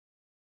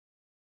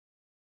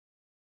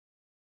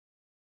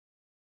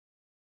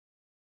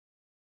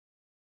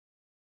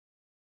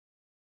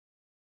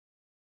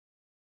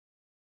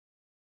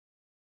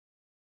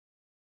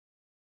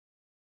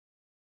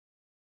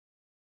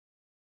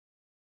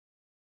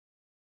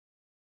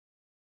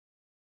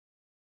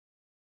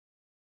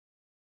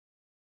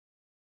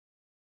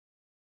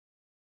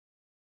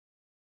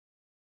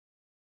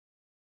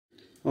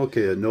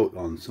Okay, a note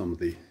on some of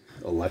the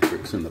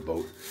electrics in the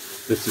boat.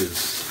 This is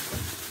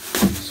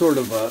sort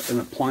of an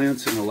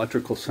appliance and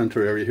electrical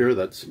center area here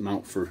that's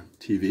mount for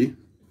TV.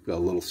 Got a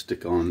little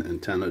stick-on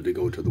antenna to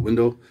go to the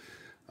window.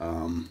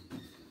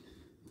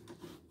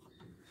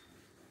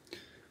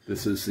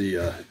 This is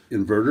the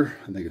inverter.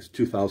 I think it's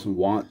 2000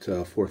 watt,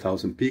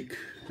 4000 peak,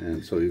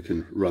 and so you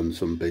can run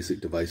some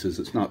basic devices.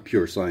 It's not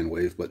pure sine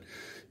wave, but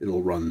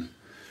it'll run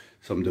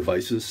some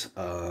devices.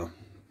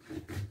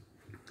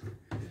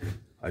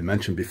 I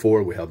mentioned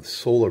before we have the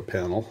solar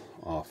panel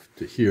off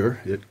to here.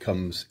 It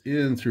comes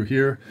in through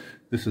here.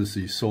 This is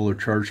the solar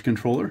charge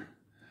controller.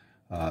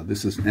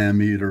 This is an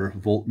ammeter,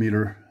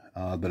 voltmeter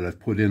that I've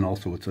put in.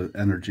 Also, it's an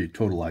energy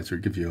totalizer.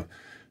 It gives you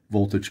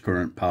voltage,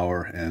 current,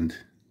 power, and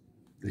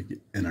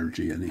the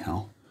energy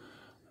anyhow.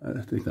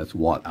 I think that's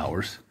watt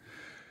hours.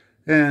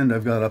 And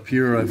I've got up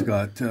here, I've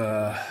got,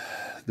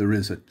 there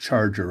is a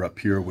charger up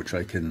here which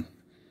I can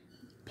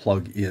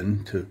plug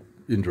in to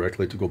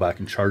indirectly to go back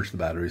and charge the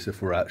batteries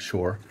if we're at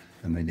shore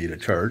and they need a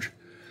charge.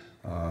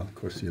 Of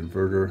course, the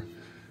inverter,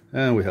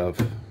 and we have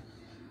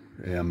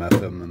AM,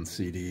 FM, and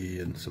CD,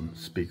 and some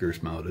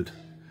speakers mounted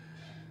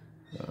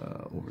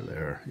over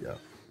there. Yeah,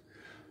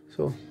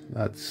 so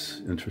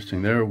that's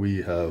interesting. There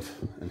we have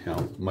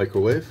anyhow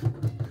microwave.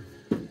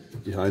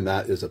 Behind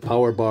that is a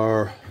power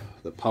bar.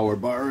 The power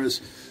bar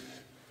is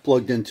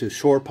plugged into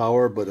shore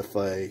power, but if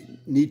I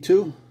need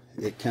to,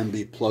 it can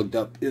be plugged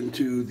up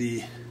into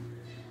the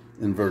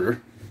inverter.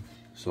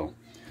 So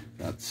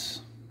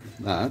that's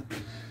that.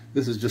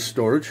 This is just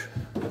storage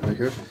right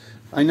here.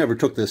 I never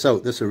took this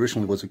out. This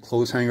originally was a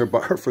clothes hanger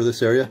bar for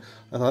this area.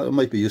 I thought it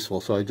might be useful,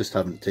 so I just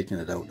haven't taken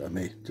it out. I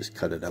may just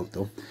cut it out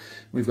though.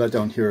 We've got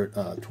down here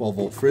a 12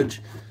 volt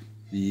fridge.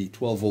 The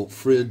 12 volt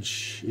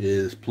fridge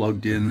is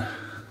plugged in.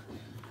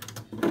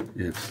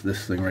 It's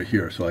this thing right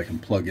here, so I can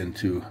plug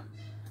into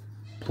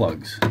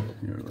plugs.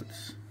 Here,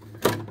 let's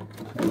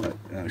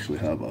actually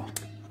have a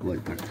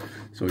light there.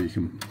 So you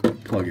can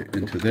plug it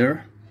into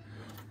there.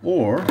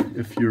 Or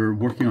if you're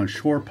working on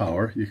shore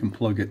power, you can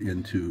plug it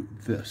into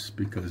this,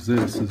 because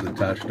this is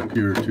attached up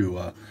here to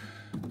a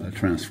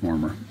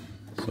transformer.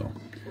 So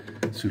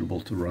suitable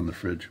to run the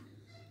fridge.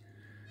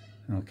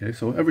 Okay,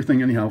 so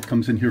everything anyhow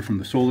comes in here from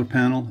the solar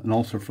panel and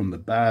also from the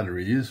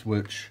batteries,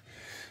 which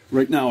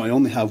right now I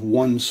only have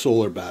one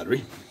solar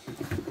battery.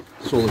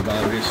 Solar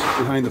batteries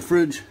behind the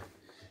fridge.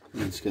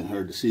 And it's getting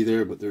hard to see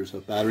there, but there's a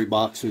battery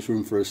box. There's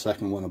room for a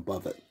second one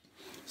above it.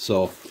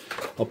 So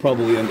I'll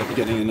probably end up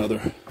getting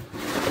another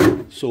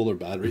solar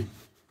battery.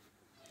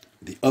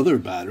 The other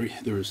battery,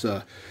 there's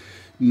a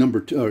number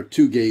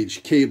 2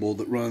 gauge cable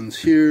that runs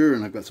here,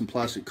 and I've got some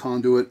plastic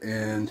conduit,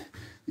 and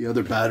the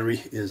other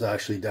battery is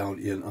actually down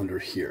in under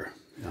here.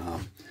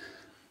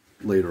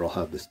 Later I'll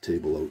have this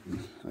table out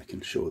and I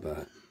can show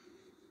that.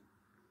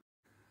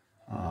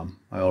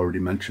 I already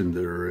mentioned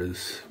there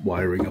is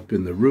wiring up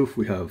in the roof.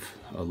 We have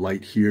a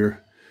light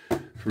here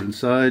for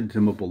inside,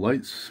 dimmable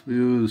lights we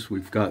use.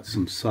 We've got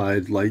some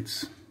side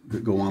lights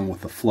that go on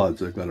with the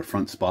floods. I've got a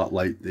front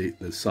spotlight,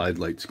 the side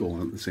lights go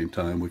on at the same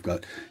time. We've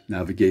got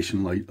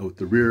navigation light out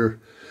the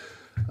rear.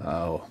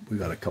 We've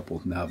got a couple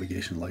of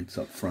navigation lights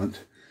up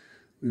front.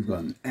 We've got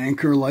an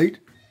anchor light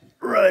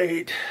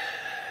right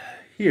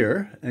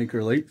here.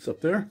 Anchor lights up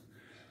there.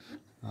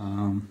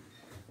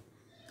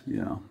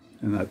 Yeah,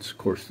 and that's of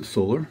course the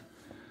solar.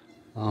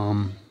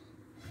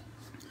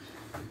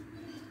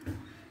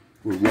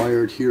 We're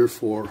wired here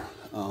for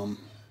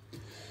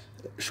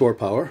shore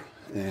power,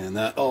 and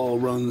that all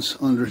runs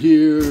under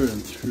here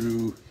and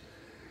through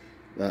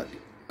that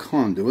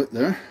conduit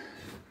there.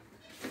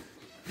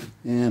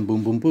 And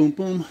boom, boom, boom,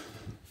 boom.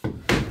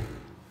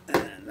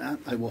 And that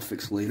I will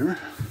fix later.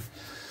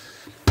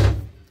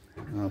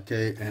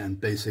 Okay, and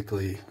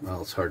basically,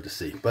 well, it's hard to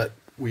see, but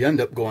we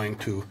end up going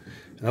to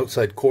an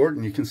outside cord,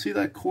 and you can see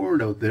that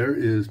cord out there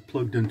is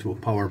plugged into a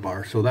power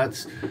bar, so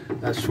that's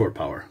shore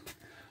power.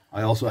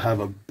 I also have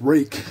a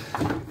brake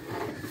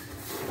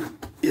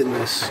in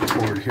this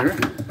cord here.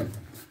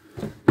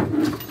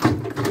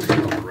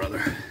 Oh,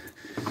 brother.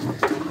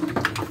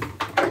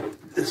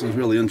 This is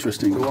really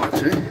interesting to watch,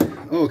 eh?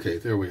 Okay,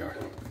 there we are.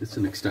 It's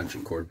an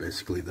extension cord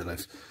basically that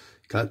I've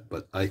cut,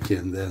 but I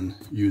can then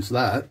use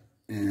that,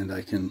 and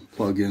I can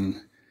plug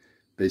in,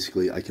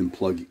 basically I can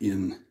plug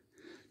in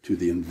to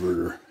the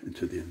inverter,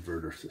 into the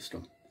inverter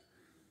system.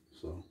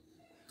 So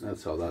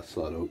that's how that's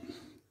thought out.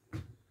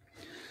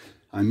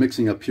 I'm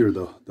mixing up here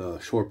the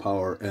shore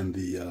power and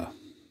the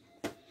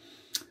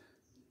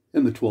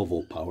 12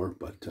 volt power,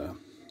 but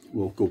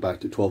we'll go back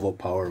to 12 volt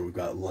power. We've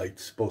got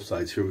lights both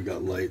sides here. We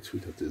got lights. We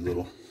got the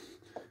little,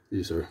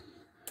 these are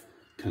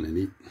kind of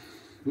neat.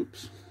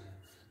 Oops.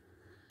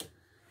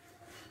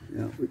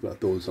 Yeah, we've got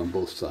those on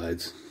both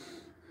sides.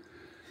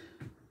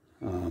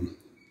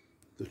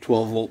 The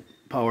 12 volt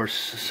power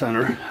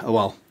center,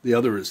 well, the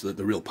other is the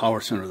real power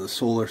center, the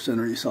solar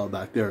center you saw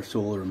back there,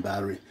 solar and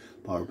battery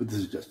power, but this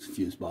is just a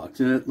fuse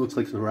box, and it looks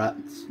like a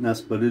rat's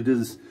nest, but it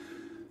is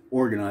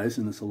organized,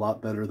 and it's a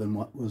lot better than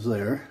what was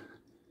there.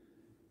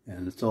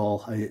 And it's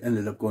all, I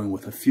ended up going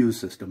with a fuse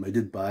system. I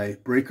did buy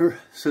breaker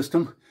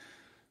system,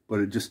 but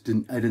it just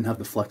didn't, I didn't have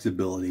the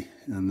flexibility,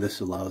 and this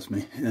allows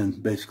me.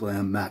 And basically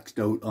I'm maxed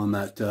out on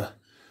that.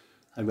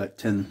 I've got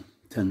 10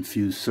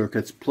 fuse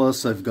circuits,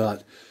 plus I've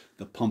got,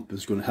 the pump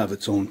is going to have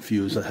its own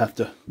fuse. I have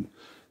to,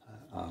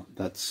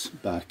 that's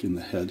back in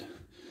the head.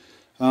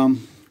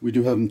 We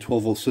do have a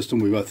 12-volt system.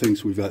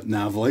 We've got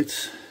nav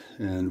lights,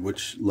 and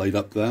which light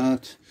up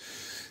that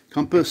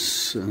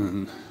compass,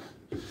 and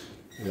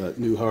we got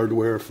new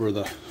hardware for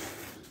the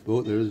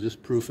boat. There's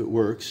just proof it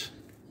works.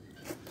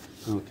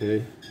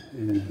 Okay,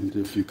 and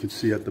if you could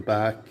see at the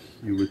back,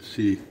 you would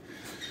see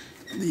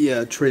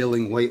the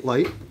trailing white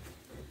light.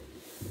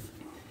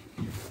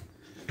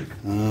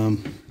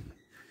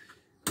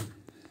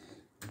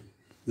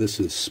 This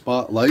is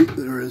spotlight.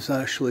 There is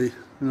actually,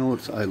 no,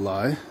 I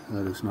lie.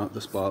 That is not the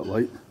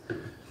spotlight.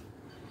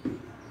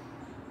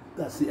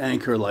 That's the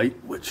anchor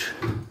light, which,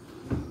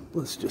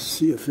 let's just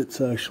see if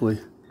it's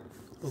actually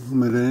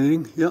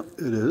illuminating. Yep,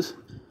 it is.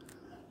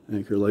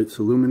 Anchor light's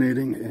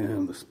illuminating,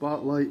 and the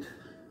spotlight.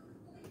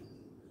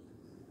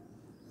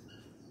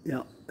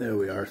 Yeah, there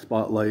we are,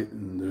 spotlight,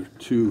 and there are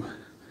 2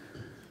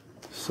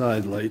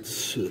 side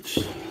lights, which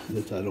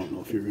I don't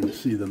know if you're going to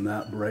see them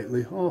that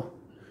brightly. Oh,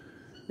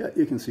 yeah,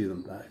 you can see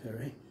them back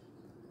there, eh?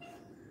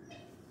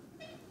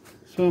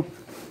 So,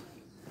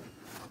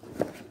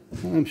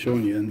 I'm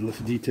showing you endless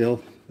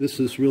detail. This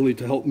is really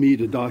to help me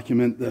to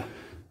document the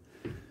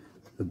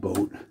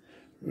boat.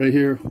 Right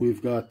here,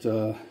 we've got,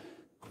 you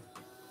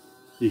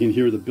can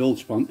hear the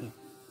bilge pump.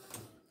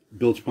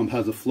 Bilge pump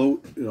has a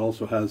float. It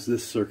also has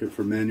this circuit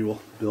for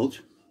manual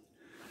bilge.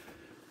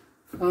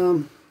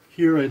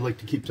 Here I'd like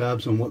to keep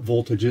tabs on what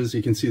voltage is.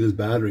 You can see this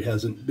battery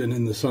hasn't been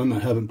in the sun. I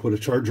haven't put a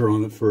charger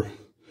on it for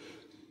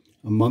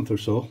a month or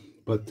so,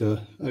 but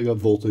I got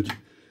voltage.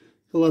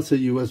 So lots of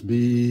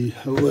USB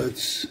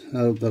outlets.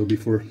 That'll be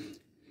for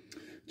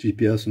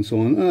GPS and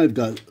so on. I've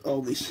got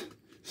all these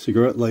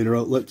cigarette lighter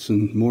outlets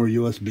and more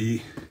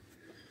USB.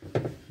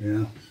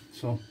 Yeah,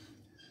 so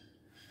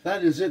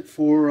that is it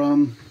for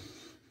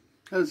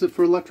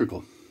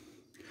electrical.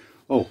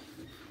 Oh,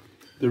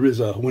 there is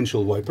a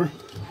windshield wiper.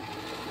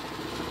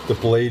 The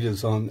blade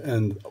is on,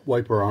 and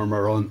wiper arm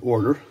are on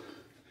order.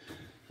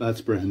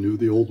 That's brand new.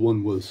 The old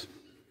one was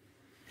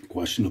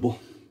questionable.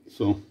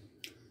 So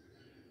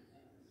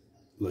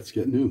let's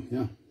get new,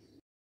 yeah.